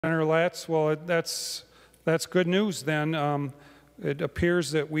Senator Latz, well, that's good news then. It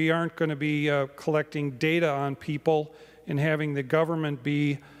appears that we aren't going to be collecting data on people and having the government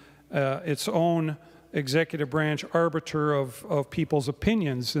be its own executive branch arbiter of people's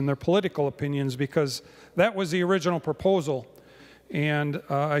opinions and their political opinions, because that was the original proposal. And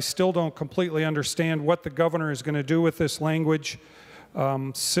I still don't completely understand what the governor is going to do with this language.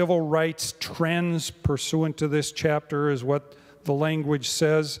 Civil rights trends pursuant to this chapter is what the language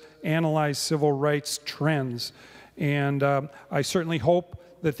says. Analyze civil rights trends. And I certainly hope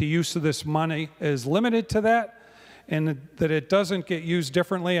that the use of this money is limited to that, and that it doesn't get used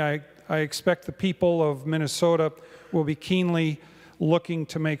differently. I expect the people of Minnesota will be keenly looking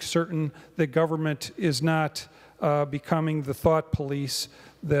to make certain that government is not becoming the thought police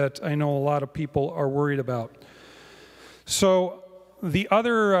that I know a lot of people are worried about. So the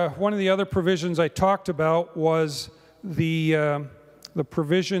other, one of the other provisions I talked about was the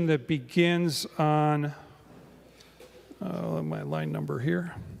provision that begins on my line number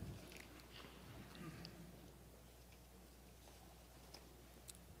here.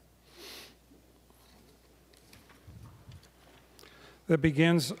 That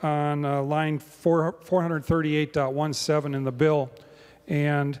begins on line 438.17 in the bill,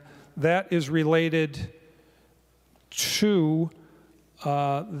 and that is related to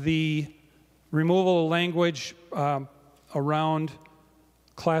the removal of language around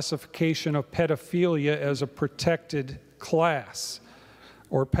classification of pedophilia as a protected class,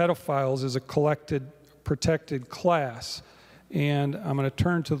 or pedophiles as a protected class. And I'm going to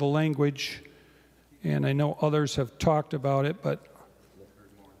turn to the language, and I know others have talked about it, but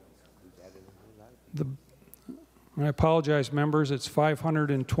I apologize, members, it's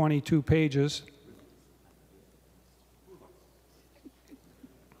 522 pages.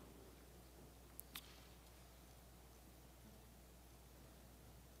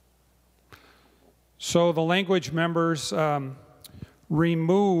 So the language, members,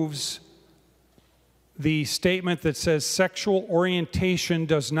 removes the statement that says sexual orientation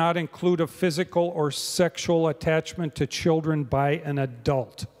does not include a physical or sexual attachment to children by an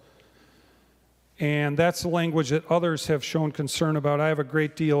adult. And that's the language that others have shown concern about. I have a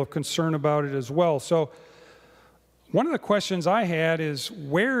great deal of concern about it as well. So one of the questions I had is,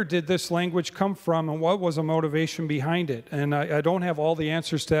 where did this language come from and what was the motivation behind it? And I don't have all the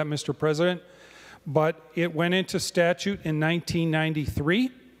answers to that, Mr. President, but it went into statute in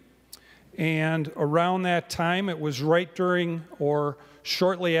 1993. And around that time, it was right during or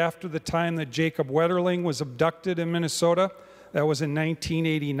shortly after the time that Jacob Wetterling was abducted in Minnesota. That was in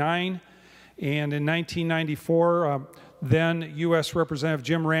 1989. And in 1994, then U.S. Representative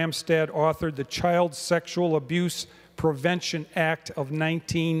Jim Ramstad authored the Child Sexual Abuse Prevention Act of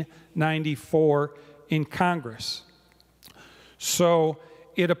 1994 in Congress. So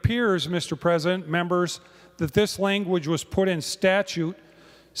it appears, Mr. President, members, that this language was put in statute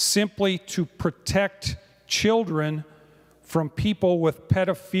simply to protect children from people with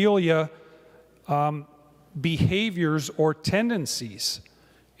pedophilia behaviors or tendencies.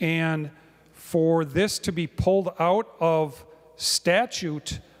 And for this to be pulled out of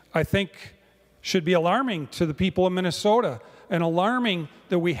statute, I think should be alarming to the people of Minnesota, and alarming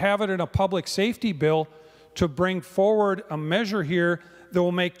that we have it in a public safety bill to bring forward a measure here that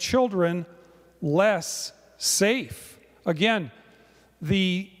will make children less safe. Again,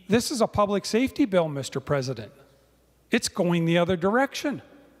 this is a public safety bill, Mr. President. It's going the other direction.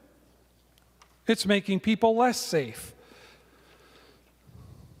 It's making people less safe.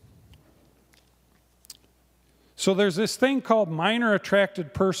 So there's this thing called minor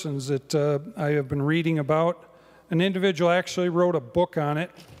attracted persons that I have been reading about. An individual actually wrote a book on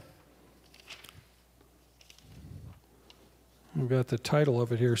it. I've got the title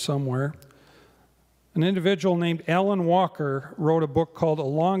of it here somewhere. An individual named Alan Walker wrote a book called A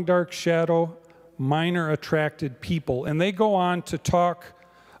Long Dark Shadow, Minor Attracted People. And they go on to talk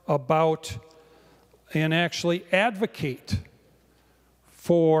about and actually advocate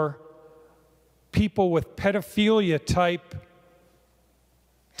for people with pedophilia type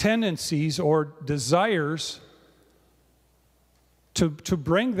tendencies or desires to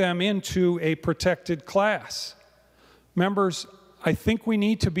bring them into a protected class. Members, I think we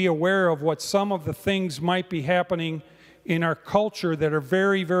need to be aware of what some of the things might be happening in our culture that are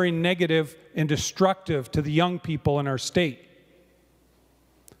very, very negative and destructive to the young people in our state.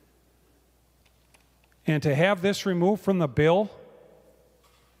 And to have this removed from the bill,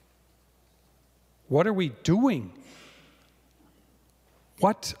 what are we doing?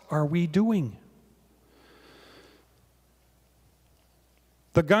 What are we doing?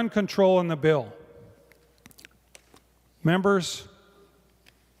 The gun control in the bill. Members,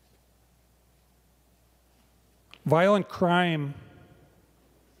 Violent crime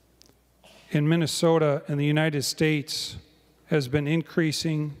in Minnesota and the United States has been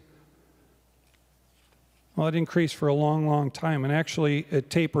increasing. Well, it increased for a long, long time, and actually it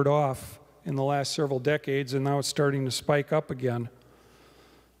tapered off in the last several decades, and now it's starting to spike up again.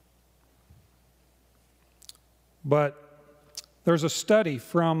 But there's a study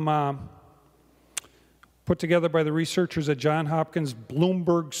from put together by the researchers at Johns Hopkins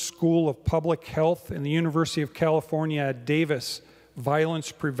Bloomberg School of Public Health and the University of California at Davis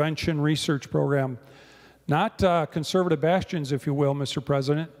Violence Prevention Research Program. Not conservative bastions, if you will, Mr.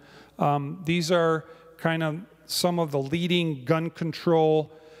 President. These are kind of some of the leading gun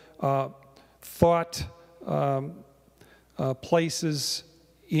control thought places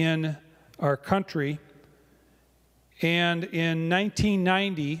in our country. And in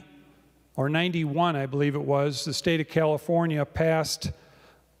 1990, or 91, I believe it was, the state of California passed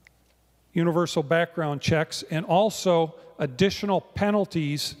universal background checks and also additional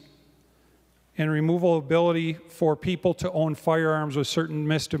penalties and removal ability for people to own firearms with certain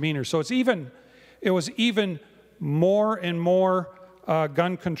misdemeanors. So it was even more and more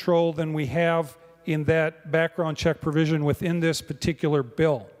gun control than we have in that background check provision within this particular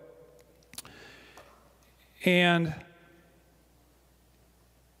bill. And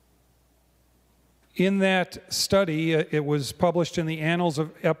in that study, it was published in the Annals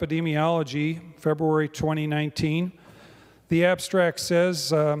of Epidemiology, February 2019. The abstract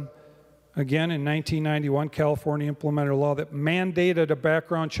says, again, in 1991, California implemented a law that mandated a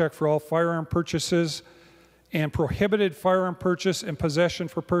background check for all firearm purchases and prohibited firearm purchase and possession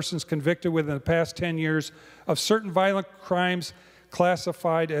for persons convicted within the past 10 years of certain violent crimes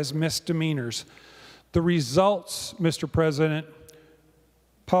classified as misdemeanors. The results, Mr. President,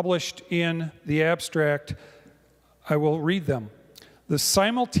 published in the abstract, I will read them. The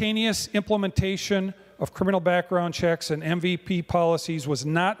simultaneous implementation of criminal background checks and MVP policies was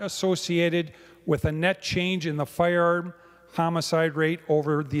not associated with a net change in the firearm homicide rate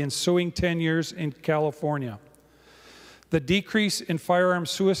over the ensuing 10 years in California. The decrease in firearm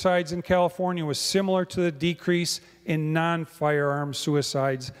suicides in California was similar to the decrease in non-firearm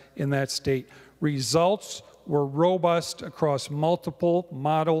suicides in that state. Results were robust across multiple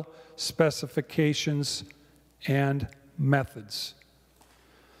model specifications and methods.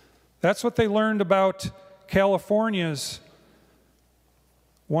 That's what they learned about California's,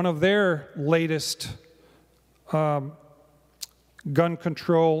 one of their latest gun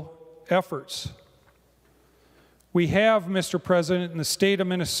control efforts. We have, Mr. President, in the state of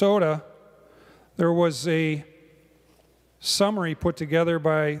Minnesota, there was a summary put together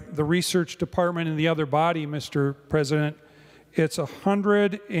by the research department in the other body, Mr. President. It's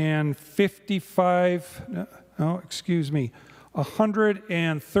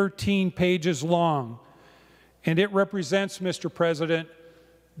 113 pages long. And it represents, Mr. President,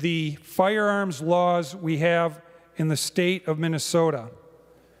 the firearms laws we have in the state of Minnesota.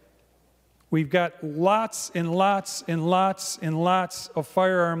 We've got lots and lots and lots and lots of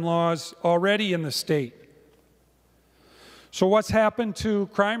firearm laws already in the state. So what's happened to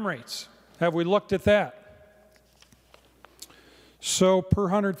crime rates? Have we looked at that? So per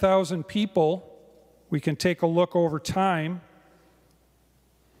 100,000 people, we can take a look over time.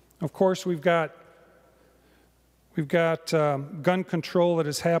 Of course, we've got gun control that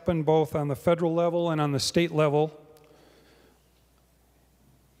has happened both on the federal level and on the state level.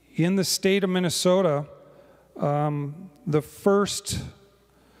 In the state of Minnesota, the first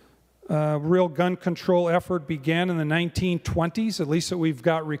real gun control effort began in the 1920s, at least that we've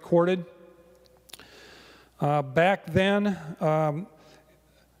got recorded. Back then,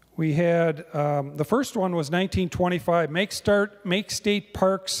 we had, the first one was 1925, make state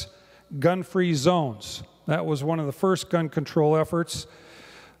parks gun-free zones. That was one of the first gun control efforts.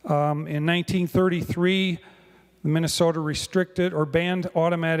 In 1933, Minnesota restricted or banned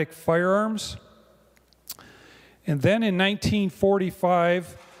automatic firearms. And then in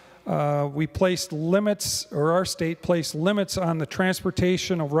 1945, we placed limits, or our state placed limits on the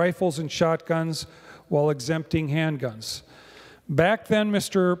transportation of rifles and shotguns while exempting handguns. Back then,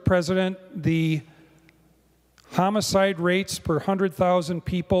 Mr. President, the homicide rates per 100,000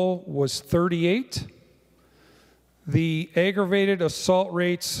 people was 38. The aggravated assault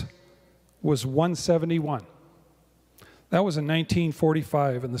rates was 171. That was in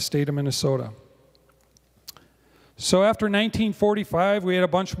 1945 in the state of Minnesota. So after 1945, we had a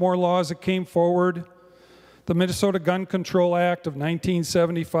bunch more laws that came forward. The Minnesota Gun Control Act of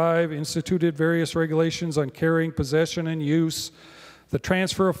 1975 instituted various regulations on carrying, possession, and use, the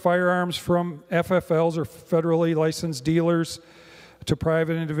transfer of firearms from FFLs or federally licensed dealers to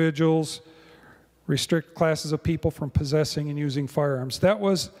private individuals, restrict classes of people from possessing and using firearms. That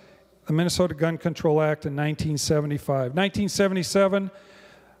was the Minnesota Gun Control Act in 1975. 1977,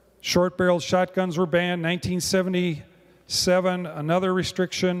 short-barreled shotguns were banned. 1977, another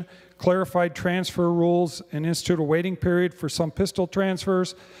restriction, clarified transfer rules and instituted a waiting period for some pistol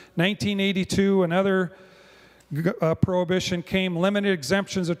transfers. 1982, another prohibition came, limited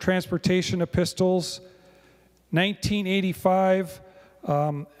exemptions of transportation of pistols. 1985,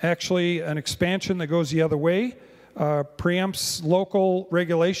 actually an expansion that goes the other way, preempts local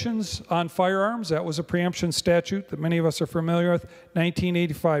regulations on firearms. That was a preemption statute that many of us are familiar with.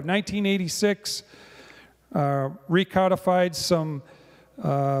 1985. 1986, recodified some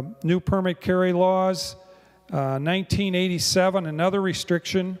new permit carry laws. 1987, another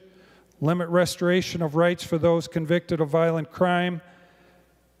restriction, limit restoration of rights for those convicted of violent crime.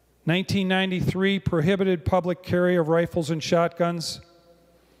 1993, prohibited public carry of rifles and shotguns.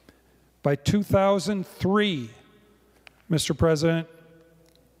 By 2003, Mr. President,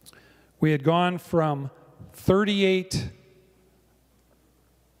 we had gone from 38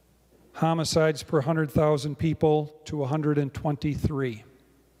 homicides per 100,000 people to 123.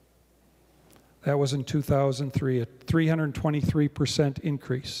 That was in 2003, a 323%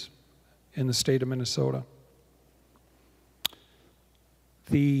 increase in the state of Minnesota.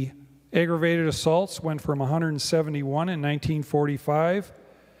 The aggravated assaults went from 171 in 1945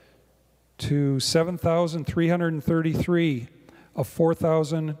 to 7,333, a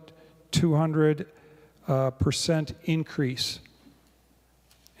 4,200% increase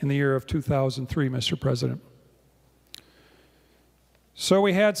in the year of 2003, Mr. President. So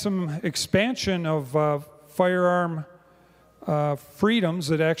we had some expansion of firearm freedoms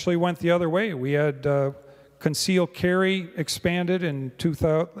that actually went the other way. We had concealed carry expanded in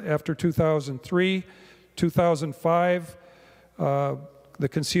after 2003. 2005, the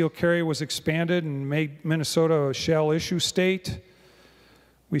concealed carry was expanded and made Minnesota a shall issue state.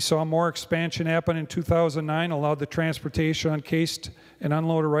 We saw more expansion happen in 2009, allowed the transportation of uncased and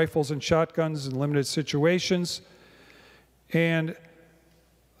unloaded rifles and shotguns in limited situations. And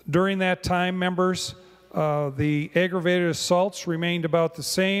during that time, members, the aggravated assaults remained about the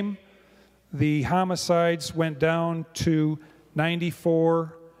same. The homicides went down to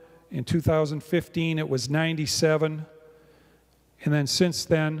 94. In 2015, it was 97. And then since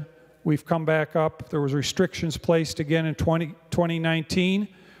then, we've come back up. There was restrictions placed again in 2019,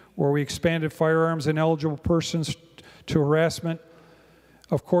 where we expanded firearms and eligible persons to harassment.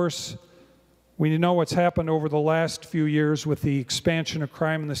 Of course, we know what's happened over the last few years with the expansion of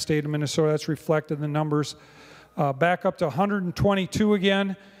crime in the state of Minnesota. That's reflected in the numbers. Back up to 122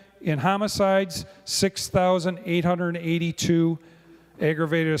 again in homicides, 6,882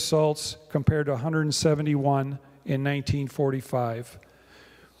 aggravated assaults compared to 171 in 1945.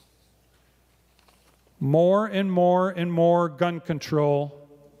 More and more and more gun control,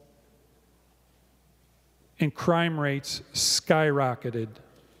 and crime rates skyrocketed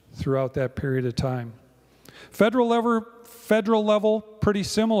throughout that period of time. Federal level, pretty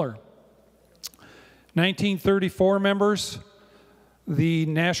similar. 1934, members, the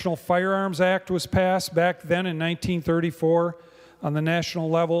National Firearms Act was passed back then in 1934 on the national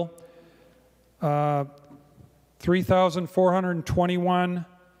level. 3,421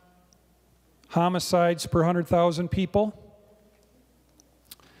 homicides per 100,000 people.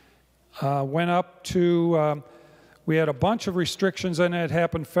 Went up to, we had a bunch of restrictions on that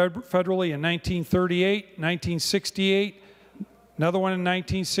happened federally in 1938, 1968, another one in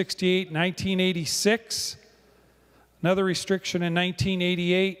 1968, 1986, another restriction in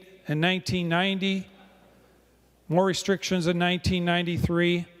 1988 and 1990, more restrictions in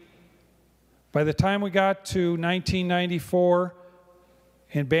 1993. By the time we got to 1994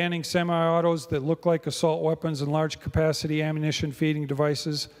 and banning semi-autos that look like assault weapons and large capacity ammunition feeding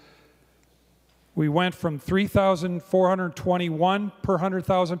devices, we went from 3,421 per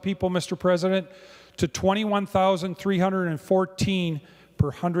 100,000 people, Mr. President, to 21,314 per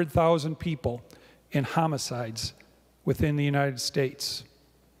 100,000 people in homicides within the United States.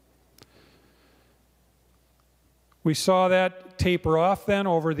 We saw that taper off then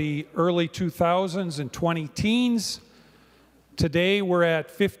over the early 2000s and 2010s. Today we're at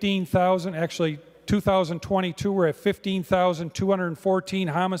 15,000, actually 2022 we're at 15,214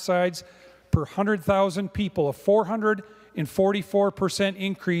 homicides per 100,000 people, a 444%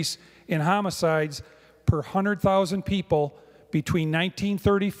 increase in homicides per 100,000 people between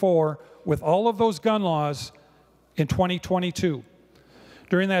 1934 with all of those gun laws in 2022.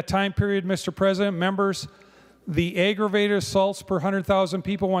 During that time period, Mr. President, members, the aggravated assaults per 100,000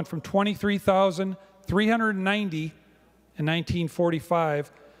 people went from 23,390 in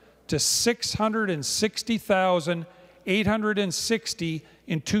 1945 to 660,860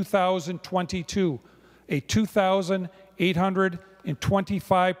 in 2022, a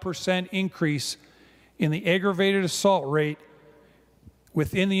 2,825% increase in the aggravated assault rate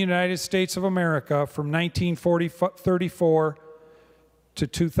within the United States of America from 1934 to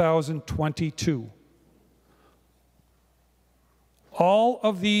 2022. All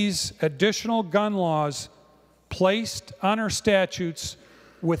of these additional gun laws placed on our statutes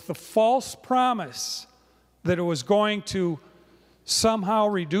with the false promise that it was going to somehow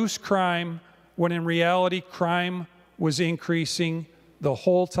reduce crime, when in reality crime was increasing the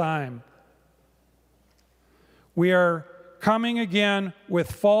whole time. We are coming again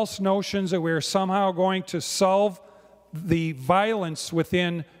with false notions that we are somehow going to solve the violence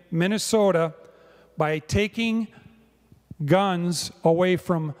within Minnesota by taking guns away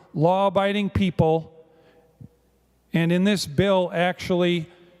from law-abiding people, and in this bill actually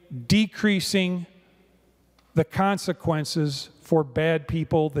decreasing the consequences for bad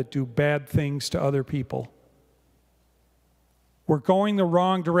people that do bad things to other people. We're going the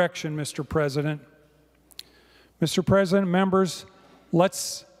wrong direction, Mr. President. Mr. President, members,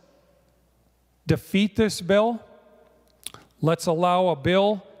 let's defeat this bill. Let's allow a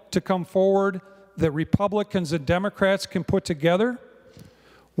bill to come forward that Republicans and Democrats can put together,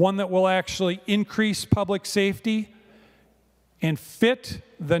 one that will actually increase public safety and fit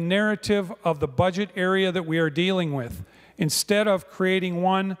the narrative of the budget area that we are dealing with, instead of creating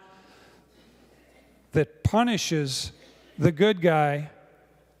one that punishes the good guy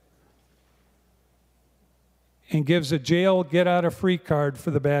and gives a jail get-out-of-free card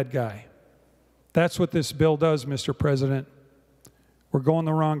for the bad guy. That's what this bill does, Mr. President. We're going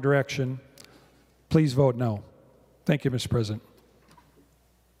the wrong direction. Please vote no. Thank you, Mr. President.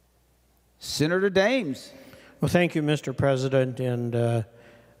 Senator Dames. Well, thank you, Mr. President, and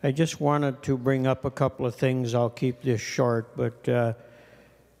I just wanted to bring up a couple of things. I'll keep this short, but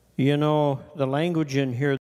you know, the language in here